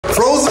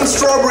frozen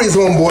strawberries,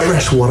 homeboy.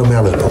 Fresh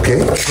watermelon, okay?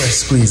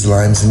 Fresh squeezed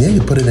limes in here.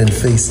 You put it in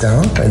face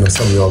down. I know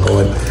some of y'all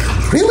going,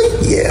 really?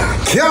 Yeah.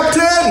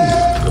 Captain!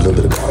 A little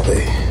bit of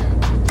agave.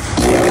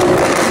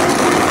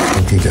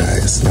 Okay,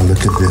 guys, now look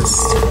at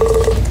this.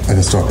 I'm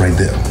gonna stop right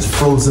there.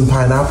 Frozen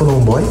pineapple,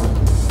 homeboy.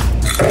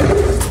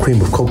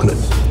 Cream of coconut.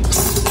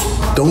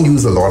 Don't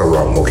use a lot of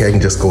rum, okay? I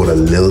can just go with a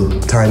little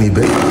tiny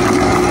bit.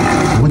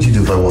 What'd you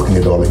do if I walk in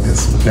your door like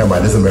this? Never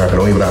mind, this is America,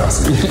 don't even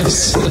ask.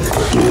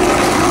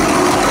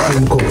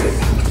 Cream of coconut.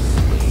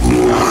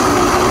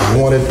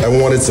 I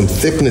wanted some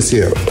thickness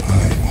here. All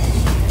right.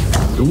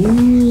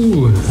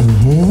 Ooh.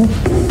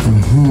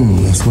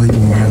 That's why you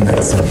want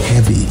that so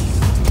heavy.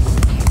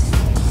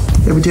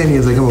 Every 10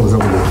 years I come up with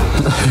something.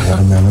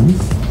 Watermelon,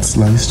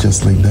 sliced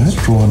just like that.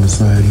 Throw on the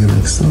side here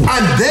like so.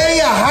 And there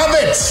you have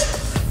it!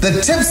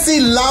 The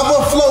Tipsy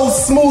Lava Flow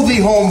Smoothie,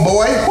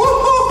 homeboy.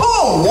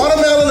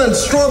 Watermelon and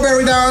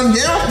strawberry down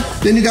here.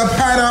 Then you got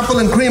pineapple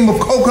and cream of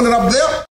coconut up there.